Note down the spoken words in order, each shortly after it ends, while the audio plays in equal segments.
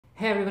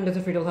Hey everyone, this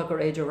is Friedel Hucker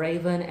Age of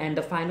Raven, and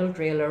the final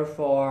trailer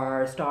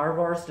for Star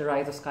Wars The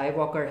Rise of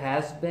Skywalker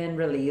has been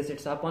released.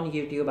 It's up on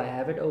YouTube. I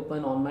have it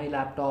open on my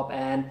laptop,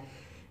 and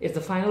it's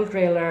the final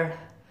trailer.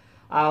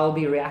 I'll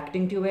be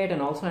reacting to it, and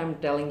also I'm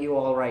telling you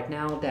all right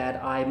now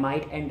that I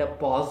might end up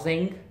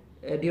pausing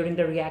during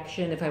the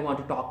reaction if I want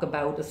to talk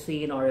about a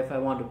scene or if I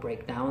want to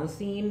break down a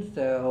scene.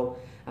 So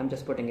I'm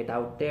just putting it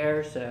out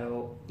there.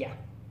 So yeah.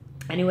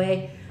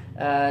 Anyway,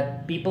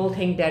 people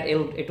think that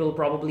it will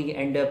probably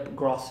end up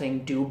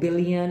grossing 2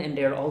 billion, and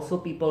there are also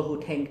people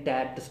who think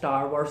that the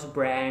Star Wars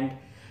brand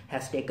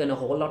has taken a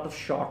whole lot of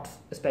shots,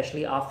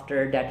 especially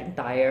after that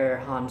entire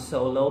Han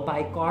Solo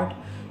boycott.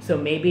 So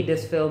maybe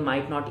this film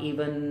might not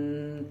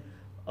even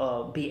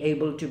be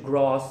able to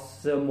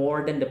gross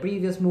more than the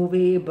previous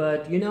movie,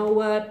 but you know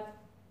what?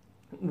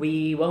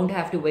 We won't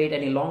have to wait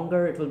any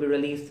longer. It will be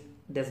released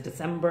this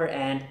December,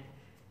 and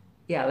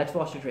yeah, let's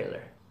watch the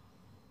trailer.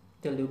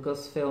 The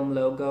Lucasfilm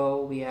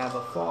logo, we have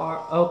a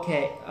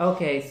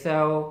okay,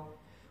 so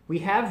we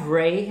have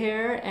Rey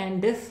here,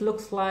 and this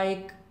looks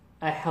like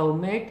a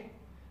helmet,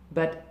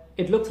 but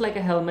it looks like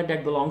a helmet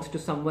that belongs to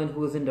someone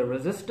who's in the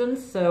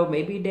Resistance, so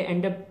maybe they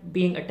end up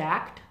being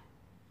attacked.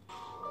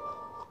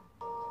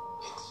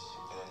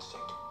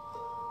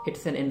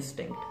 It's an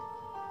instinct.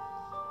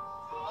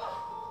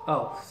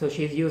 Oh, so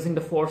she's using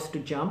the Force to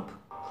jump.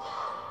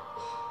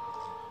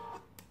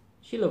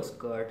 She looks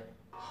good.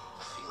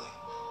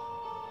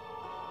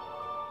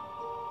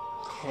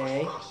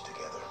 Okay.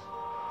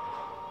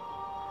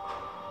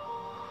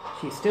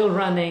 She's still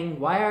running.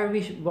 Why are we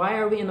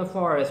in the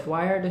forest?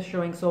 Why are they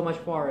showing so much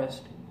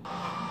forest?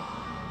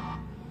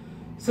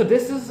 So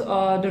this is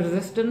the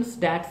Resistance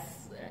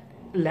that's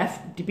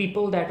left, the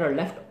people that are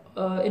left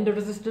in the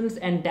Resistance,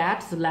 and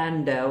that's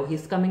Lando.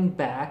 He's coming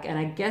back, and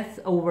I guess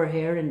over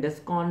here in this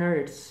corner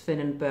it's Finn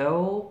and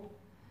Poe.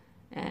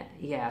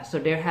 Yeah, so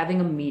they're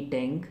having a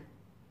meeting,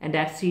 and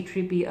that's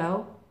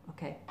C-3PO.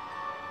 Okay.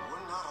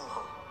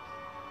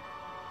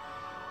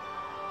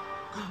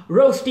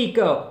 Rose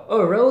Tico!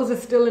 Oh, Rose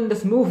is still in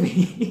this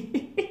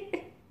movie.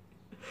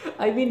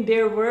 I mean,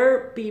 there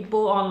were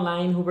people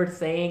online who were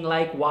saying,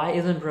 like, why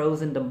isn't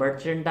Rose in the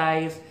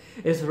merchandise?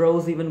 Is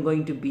Rose even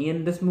going to be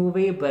in this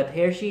movie? But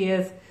here she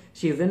is.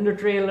 She's in the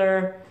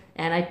trailer.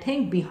 And I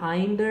think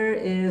behind her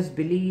is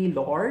Billy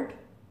Lord.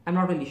 I'm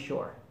not really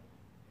sure.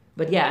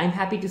 But yeah, I'm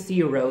happy to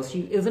see Rose.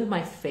 She isn't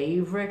my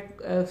favorite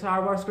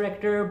Star Wars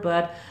character,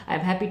 but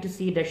I'm happy to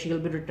see that she'll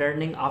be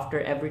returning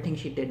after everything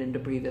she did in the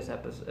previous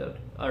episode,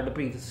 or the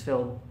previous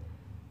film.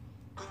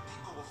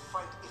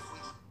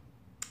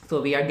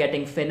 So we are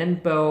getting Finn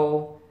and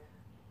Poe.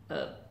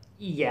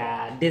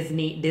 Yeah,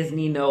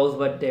 Disney knows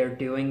what they're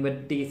doing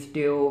with these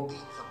two.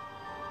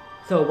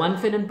 So one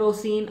Finn and Poe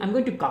scene. I'm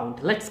going to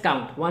count. Let's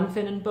count. One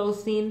Finn and Poe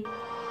scene.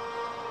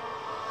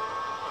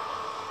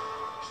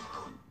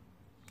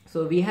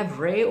 So we have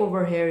Rey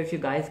over here, if you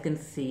guys can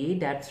see.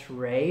 That's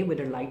Rey with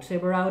her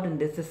lightsaber out, and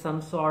this is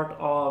some sort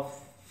of...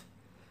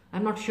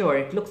 I'm not sure.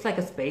 It looks like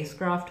a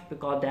spacecraft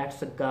because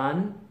that's a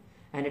gun,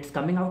 and it's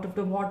coming out of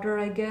the water,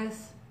 I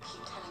guess.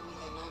 Keep telling me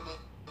they know me.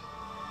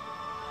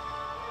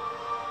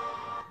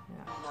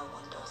 Yeah. No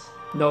one does.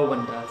 No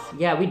one does.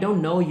 Yeah, we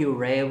don't know you,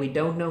 Rey. We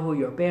don't know who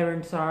your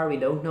parents are. We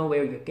don't know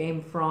where you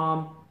came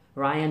from.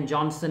 Rian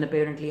Johnson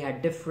apparently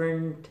had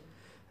different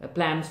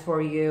plans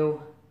for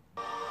you.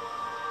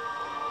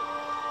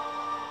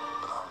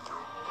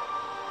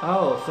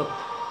 Oh, so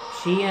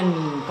she and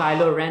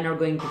Kylo Ren are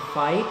going to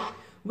fight,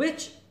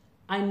 which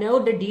I know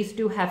that these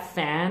two have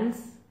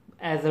fans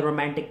as a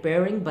romantic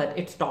pairing, but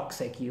it's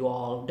toxic, you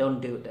all. Don't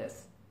do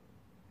this.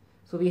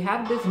 So we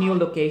have this new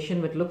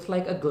location which looks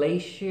like a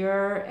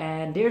glacier,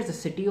 and there's a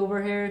city over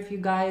here if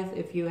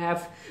you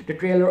have the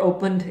trailer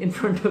opened in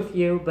front of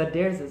you, but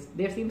there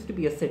seems to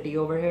be a city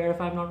over here if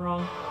I'm not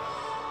wrong.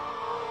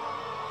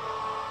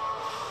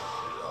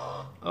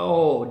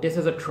 Oh, this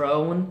is a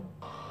throne.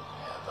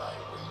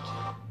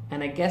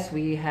 And I guess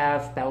we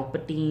have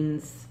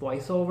Palpatine's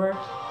voiceover.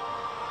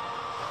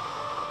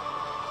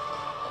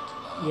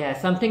 Yeah,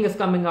 something is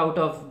coming out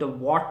of the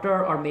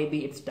water, or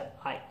maybe it's the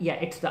ice. Yeah,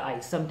 it's the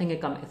ice. Something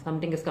is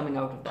coming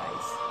out of the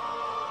ice.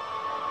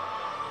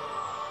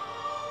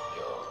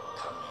 You're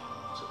coming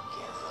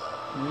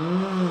together.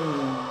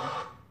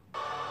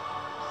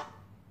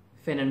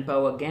 Finn and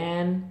Poe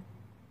again.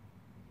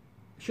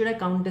 Should I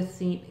count this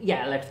scene?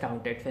 Yeah, let's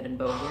count it. Finn and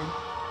Poe again.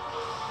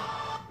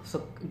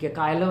 So yeah,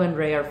 Kylo and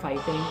Rey are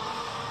fighting.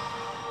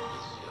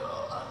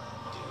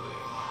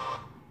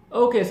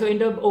 Okay, so in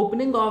the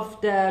opening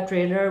of the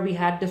trailer, we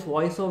had this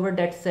voiceover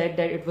that said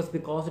that it was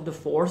because of the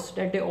Force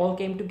that they all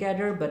came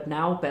together. But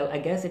now, I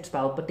guess it's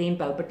Palpatine.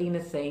 Palpatine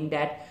is saying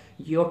that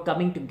your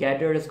coming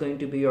together is going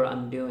to be your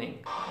undoing.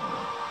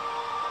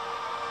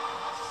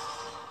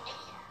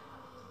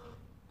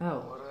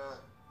 Oh. What are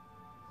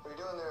you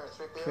doing there,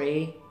 3PO?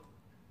 Tree.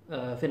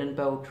 Finn and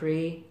Poe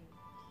tree.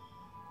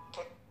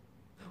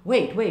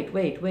 Wait.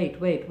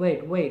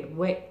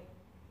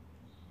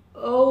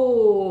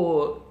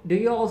 Oh, do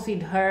you all see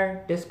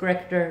her, this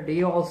character? Do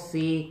you all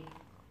see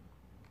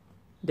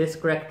this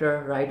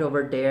character right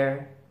over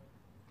there?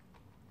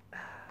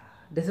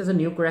 this is a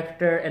new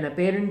character, and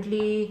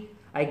apparently,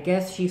 I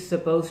guess she's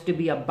supposed to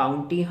be a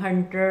bounty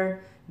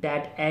hunter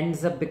that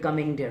ends up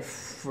becoming their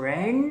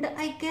friend,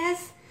 I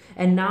guess.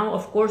 And now,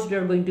 of course,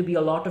 there are going to be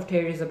a lot of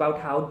theories about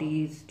how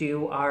these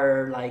two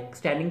are like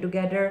standing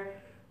together,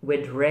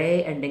 with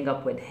Rey ending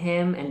up with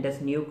him and this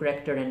new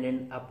character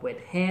ending up with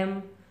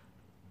him.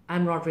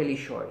 I'm not really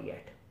sure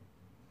yet.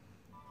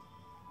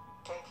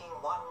 Taking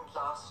one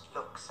last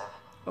look, sir.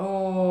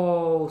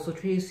 Oh, so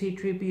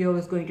C-3PO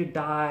is going to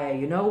die.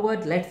 You know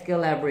what? Let's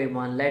kill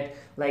everyone.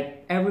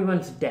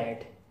 Everyone's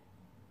dead.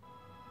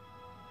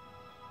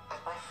 As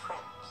my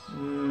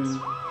friends.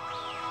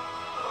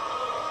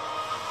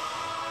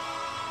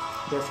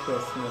 This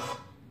Christmas.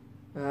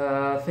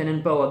 Finn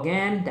and Poe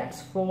again.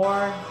 That's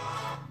 4.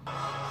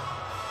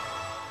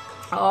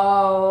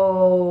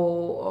 Oh,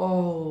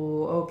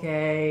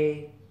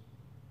 okay.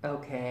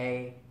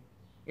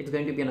 It's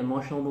going to be an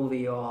emotional movie,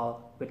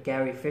 y'all, with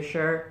Carrie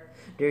Fisher.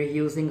 They're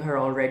using her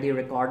already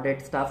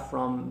recorded stuff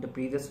from the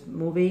previous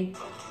movie.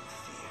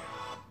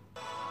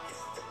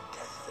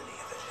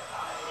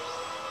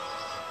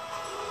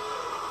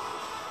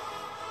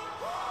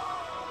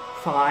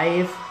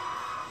 5.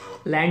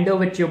 Lando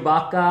with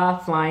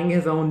Chewbacca flying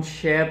his own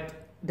ship.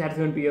 That's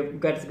going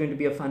to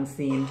be a fun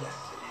scene.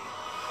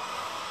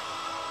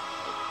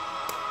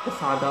 The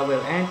saga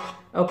will end.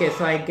 Okay,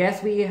 so I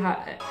guess we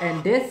have,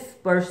 and this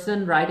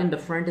person right in the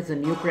front is a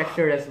new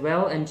character as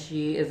well, and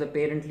she is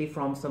apparently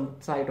from some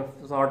sort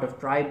of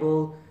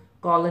tribal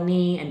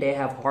colony, and they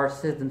have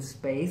horses in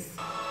space.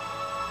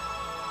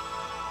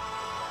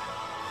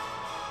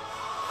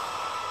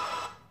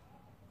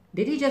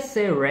 Did he just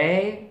say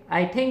Rey?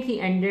 I think he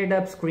ended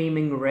up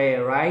screaming Rey,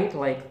 right?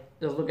 Like,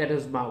 just look at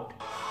his mouth.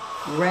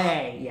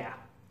 Rey, yeah.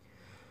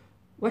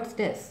 What's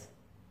this?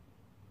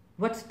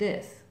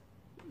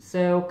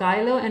 So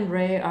Kylo and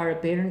Rey are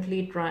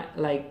apparently trying,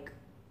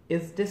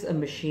 is this a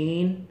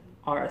machine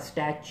or a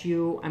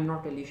statue? I'm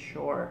not really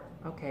sure.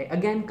 Okay,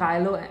 again,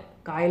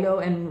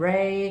 Kylo and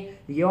Rey,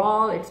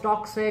 y'all, it's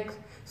toxic.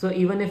 So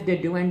even if they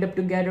do end up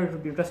together, it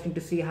would be interesting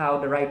to see how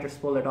the writers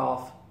pull it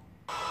off.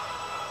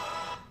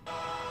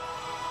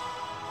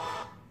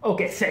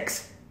 Okay,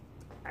 6.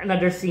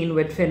 Another scene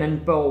with Finn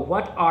and Poe.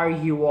 What are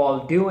you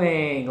all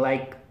doing?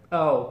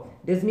 Oh,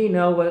 Disney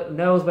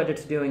knows what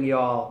it's doing,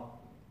 y'all.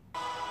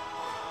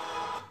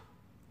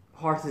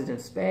 Horses in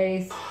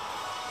space.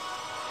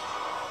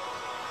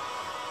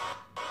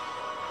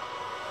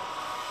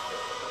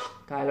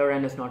 Kylo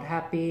Ren is not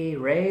happy.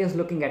 Rey is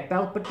looking at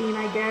Palpatine,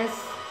 I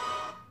guess.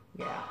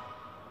 Yeah.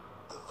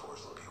 The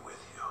Force will be with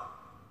you.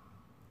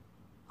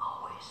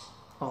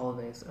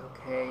 Always,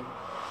 okay.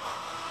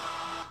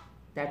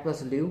 That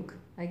was Luke,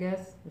 I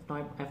guess, if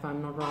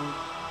I'm not wrong.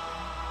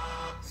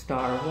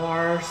 Star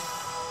Wars.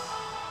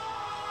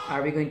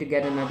 Are we going to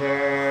get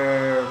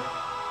another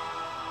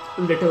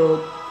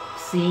little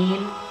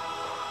scene?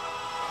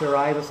 The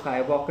Rise of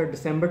Skywalker,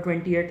 December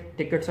 20th.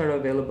 Tickets are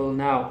available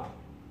now.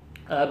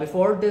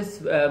 Before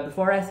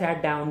I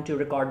sat down to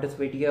record this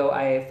video,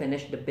 I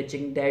finished the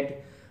Pitching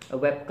Dead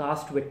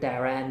webcast with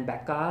Tara and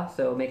Becca.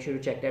 So make sure to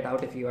check that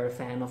out if you are a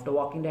fan of The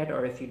Walking Dead,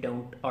 or if you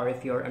don't, or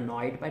if you're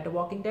annoyed by The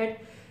Walking Dead.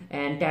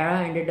 And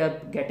Tara ended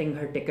up getting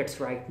her tickets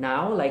right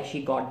now,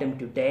 she got them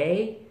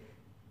today.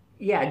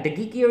 Yeah,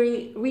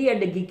 we at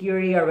the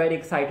Geekery are very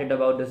excited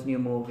about this new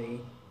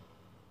movie.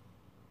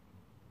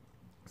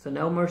 So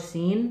no more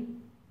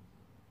scene.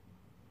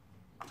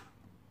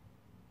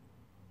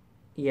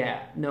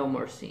 Yeah, no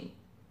more scene.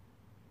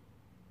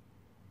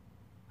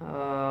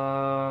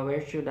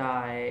 Where should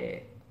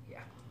I?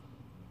 Yeah.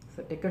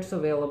 So tickets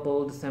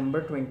available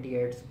December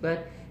 20th.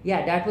 But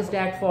yeah, that was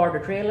that for the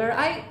trailer.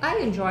 I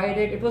enjoyed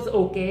it. It was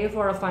okay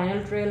for a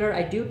final trailer.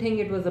 I do think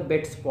it was a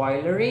bit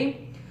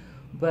spoilery,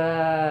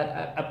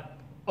 but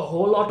a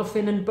whole lot of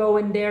Finn and Poe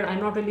in there. I'm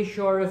not really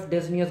sure if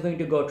Disney is going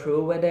to go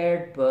through with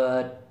it,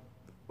 but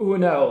who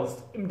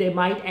knows? They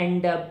might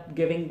end up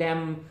giving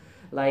them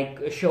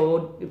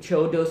show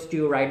those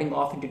two riding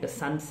off into the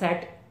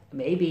sunset,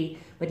 maybe.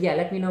 But yeah,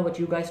 let me know what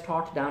you guys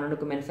thought down in the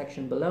comment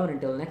section below. And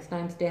until next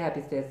time, stay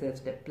happy, stay safe,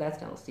 stay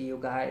blessed, and I'll see you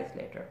guys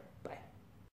later. Bye.